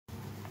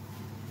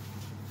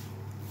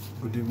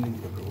Good evening,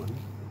 everyone.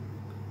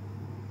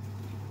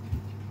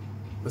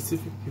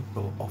 Pacific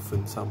people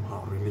often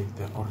somehow relate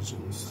their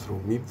origins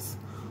through myths,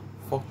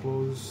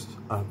 folklores,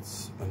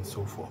 arts, and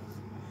so forth.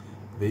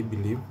 They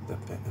believe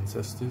that their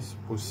ancestors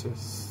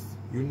possess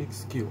unique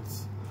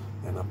skills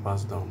and are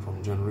passed down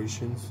from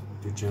generations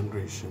to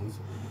generations,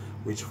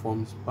 which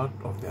forms part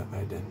of their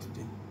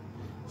identity.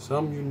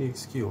 Some unique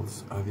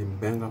skills are the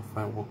Mbenga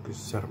fireworks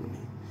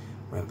ceremony,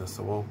 where the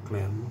Sawau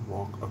clan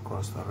walk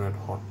across the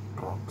red-hot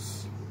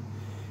rocks.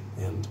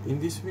 And in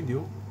this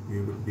video,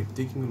 we will be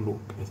taking a look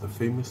at the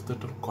famous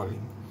turtle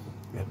calling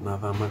at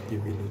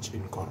Nathamati village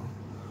in Koro,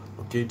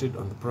 located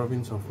on the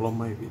province of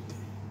Lomaiviti.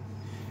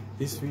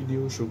 This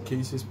video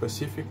showcases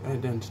Pacific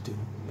identity,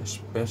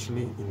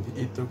 especially in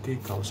the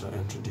Itoke culture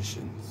and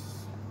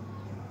traditions.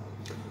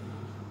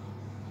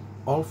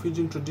 All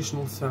Fijian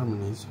traditional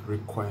ceremonies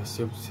require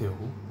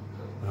sewu,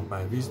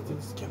 whereby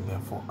visitors can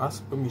therefore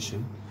ask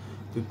permission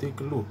to take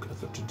a look at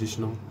the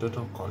traditional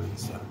turtle calling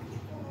ceremony.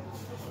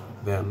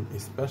 Then a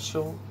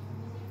special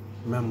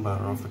member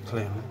of the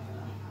clan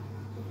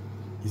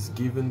is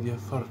given the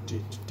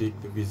authority to take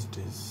the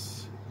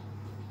visitors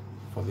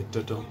for the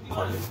turtle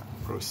calling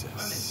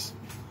process.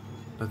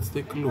 Let's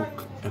take a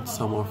look at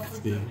some of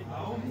the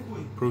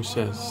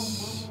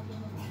process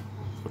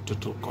for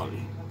turtle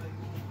calling.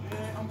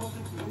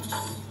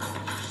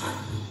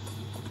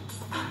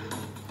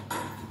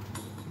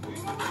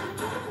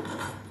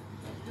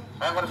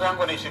 Ang kanasang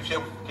ko naisip-sip,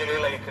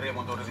 kilala ikiri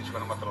mo doon dito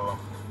ka na matulong.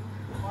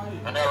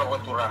 Ano yung ako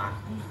turangan?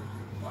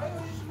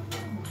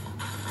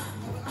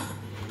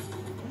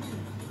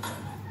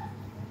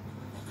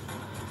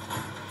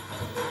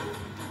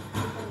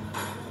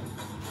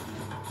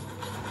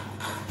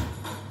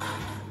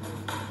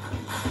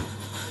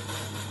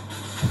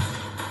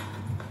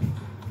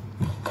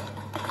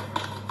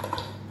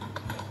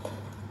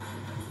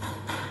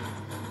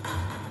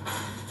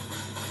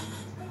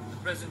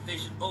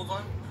 Presentation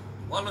over,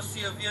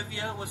 Walosia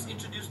Viavia was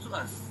introduced to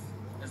us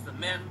as the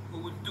man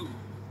who would do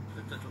the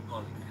turtle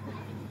calling.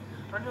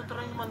 Ranyo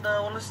terang manda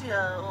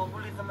Walosia o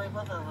buli na may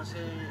bata kasi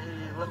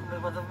lagu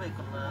may bata ba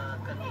kuna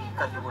kani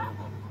kali walo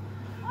ko.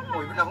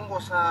 Oh, ibig ko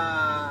sa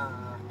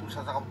tu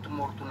sa takap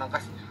tumor tu nang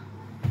kasi.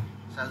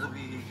 Sa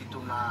zubi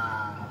gitu na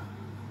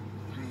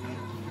di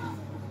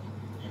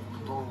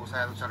tu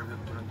saya tu cara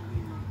virtu na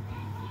di.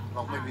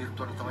 Wag may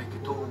virtu na tamay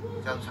gitu,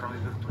 saya tu cara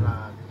virtu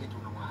na gitu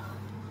na mga.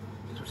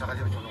 Itu sa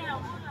kasi chuno.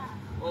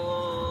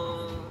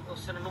 O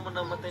sino naman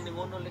namatay ni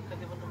Ngono like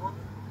kadi man mo?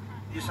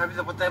 Yung sabi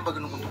sa patay ba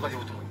ganun kung tukad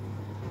yung tumoy.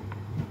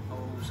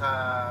 Sa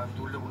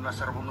tulo na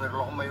sarabon ng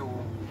erlo ko may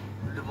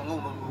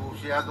lumang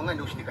siya doon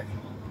ngayon usni kadi.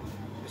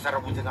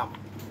 Sarabon din naman.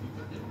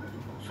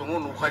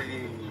 Sungun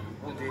ukali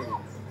undi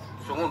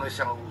sungun ay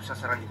siyang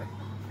usasarali kadi.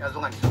 Kaya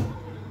doon ngayon.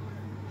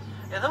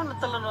 Daw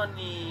natalano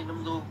ni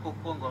namdo ko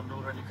ko ngono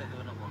rani kadi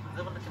na mo.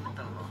 Daw na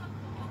kinatalo.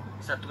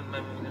 Sa tuon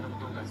may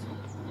namdo kasi.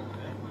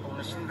 Kung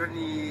nasindra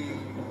ni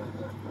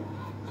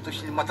ito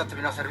siya mata tabi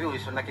na servyo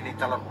iso na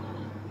kinitalan mo.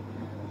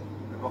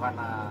 Baka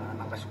na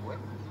nangkasubuhay.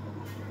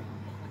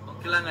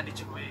 Kailangan di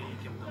chikoy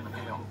kim to na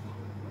Kayo.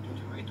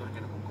 Ito rin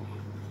kinakungkong.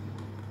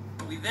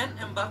 We then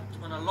embarked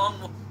on a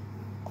long walk.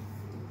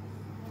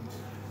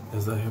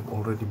 As I have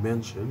already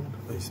mentioned,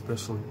 a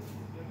special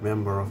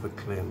member of the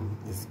clan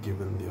is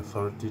given the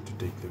authority to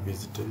take the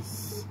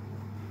visitors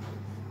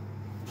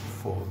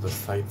for the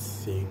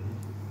sightseeing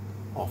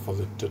or for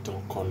the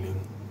turtle calling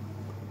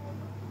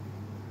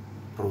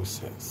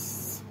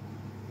process.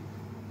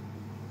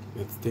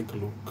 Let's take a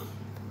look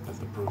at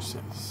the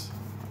process.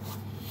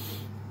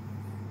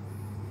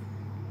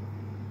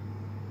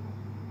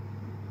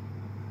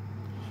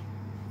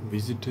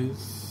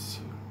 Visitors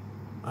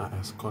are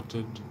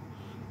escorted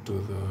to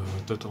the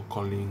turtle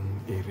calling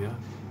area,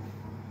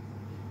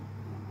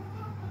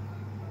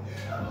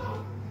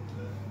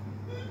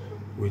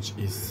 which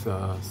is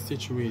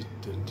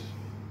situated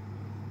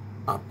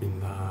up in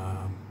the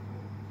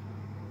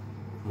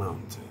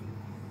mountain.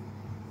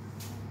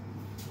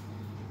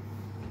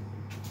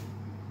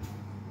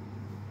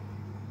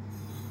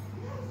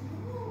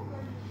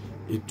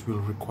 It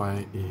will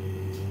require a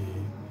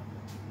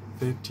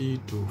 30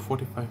 to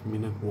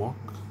 45-minute walk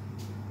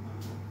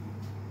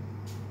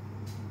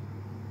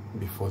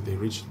before they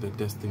reach the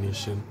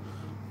destination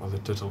of the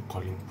turtle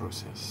calling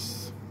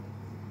process.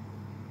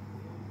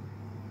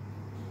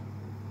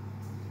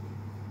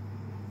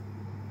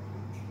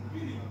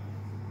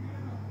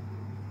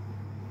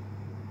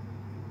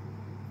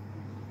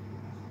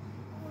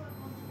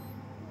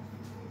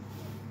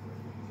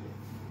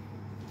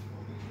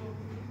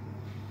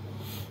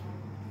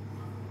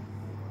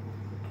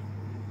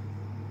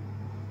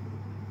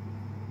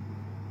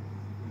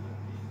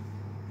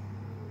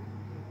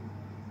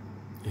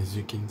 As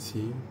you can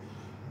see,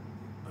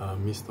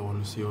 Mr.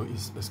 Walusio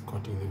is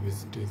escorting the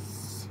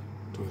visitors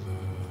to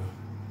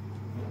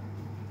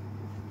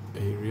the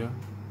area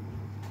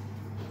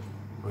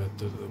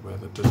where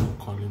the turtle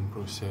calling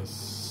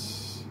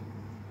process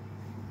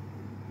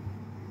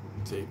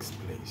takes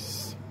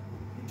place.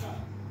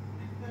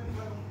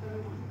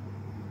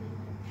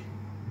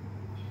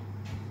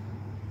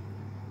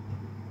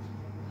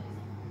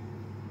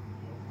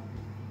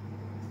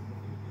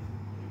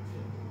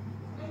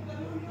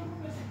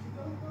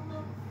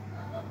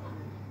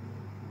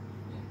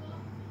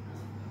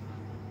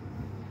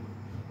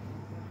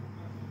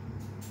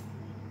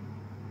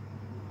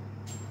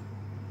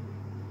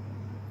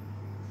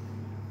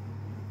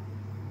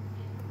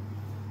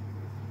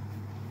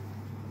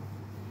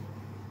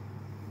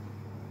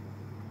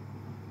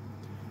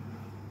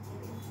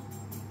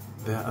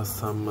 There are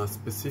some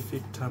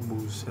specific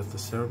taboos at the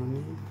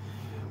ceremony,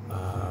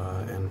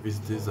 and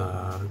visitors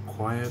are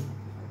required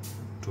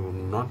to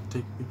not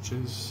take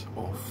pictures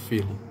or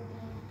film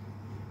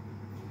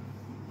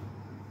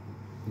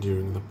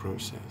during the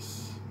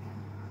process.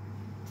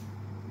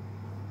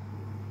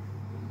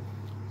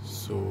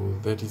 So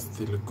that is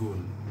the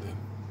lagoon that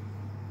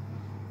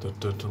the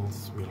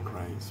turtles will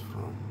rise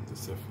from the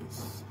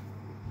surface.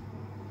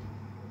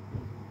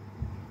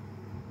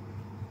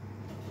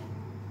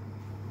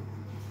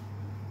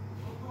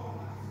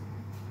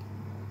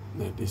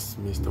 That is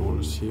Mr.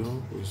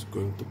 Wolosio, who is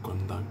going to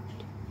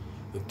conduct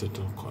the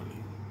turtle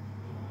calling.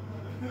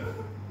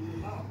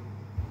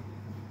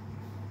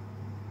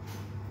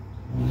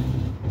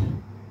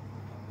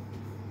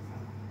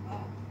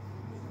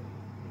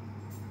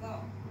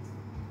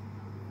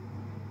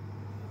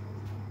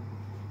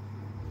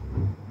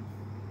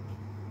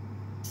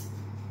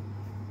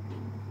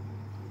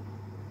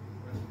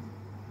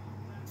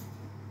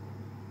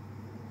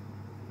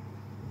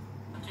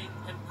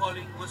 And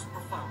calling was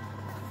profound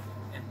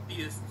and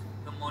pierced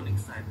the morning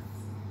silence.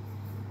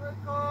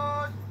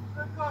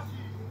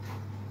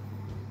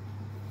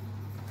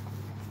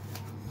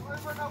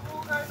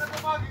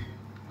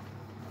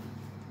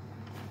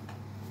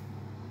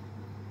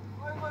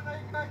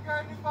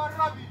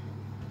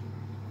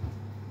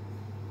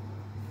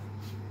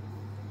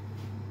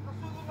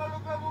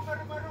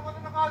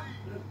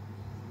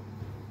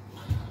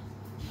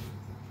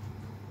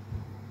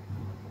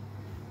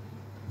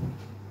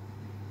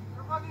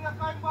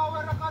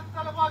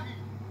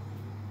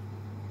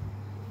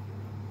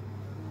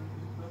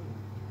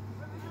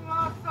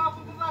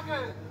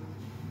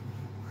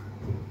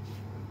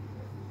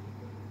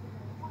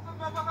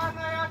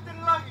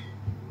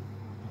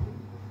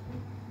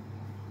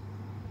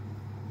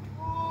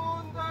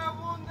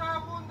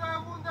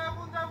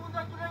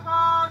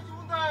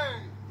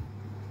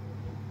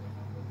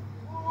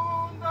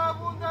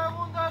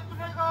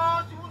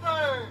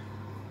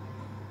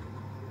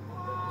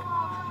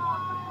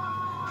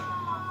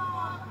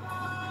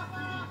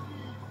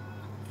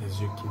 As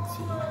you can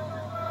see,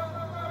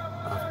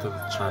 after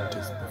the chant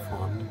is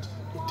performed,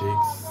 it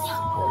takes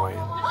a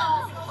while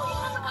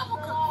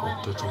for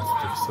turtles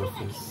to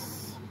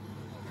surface,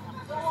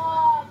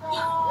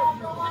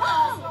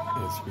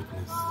 as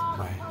witnessed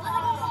by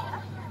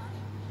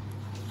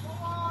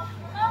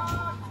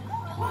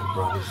my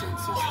brothers and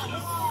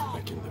sisters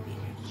back in the video.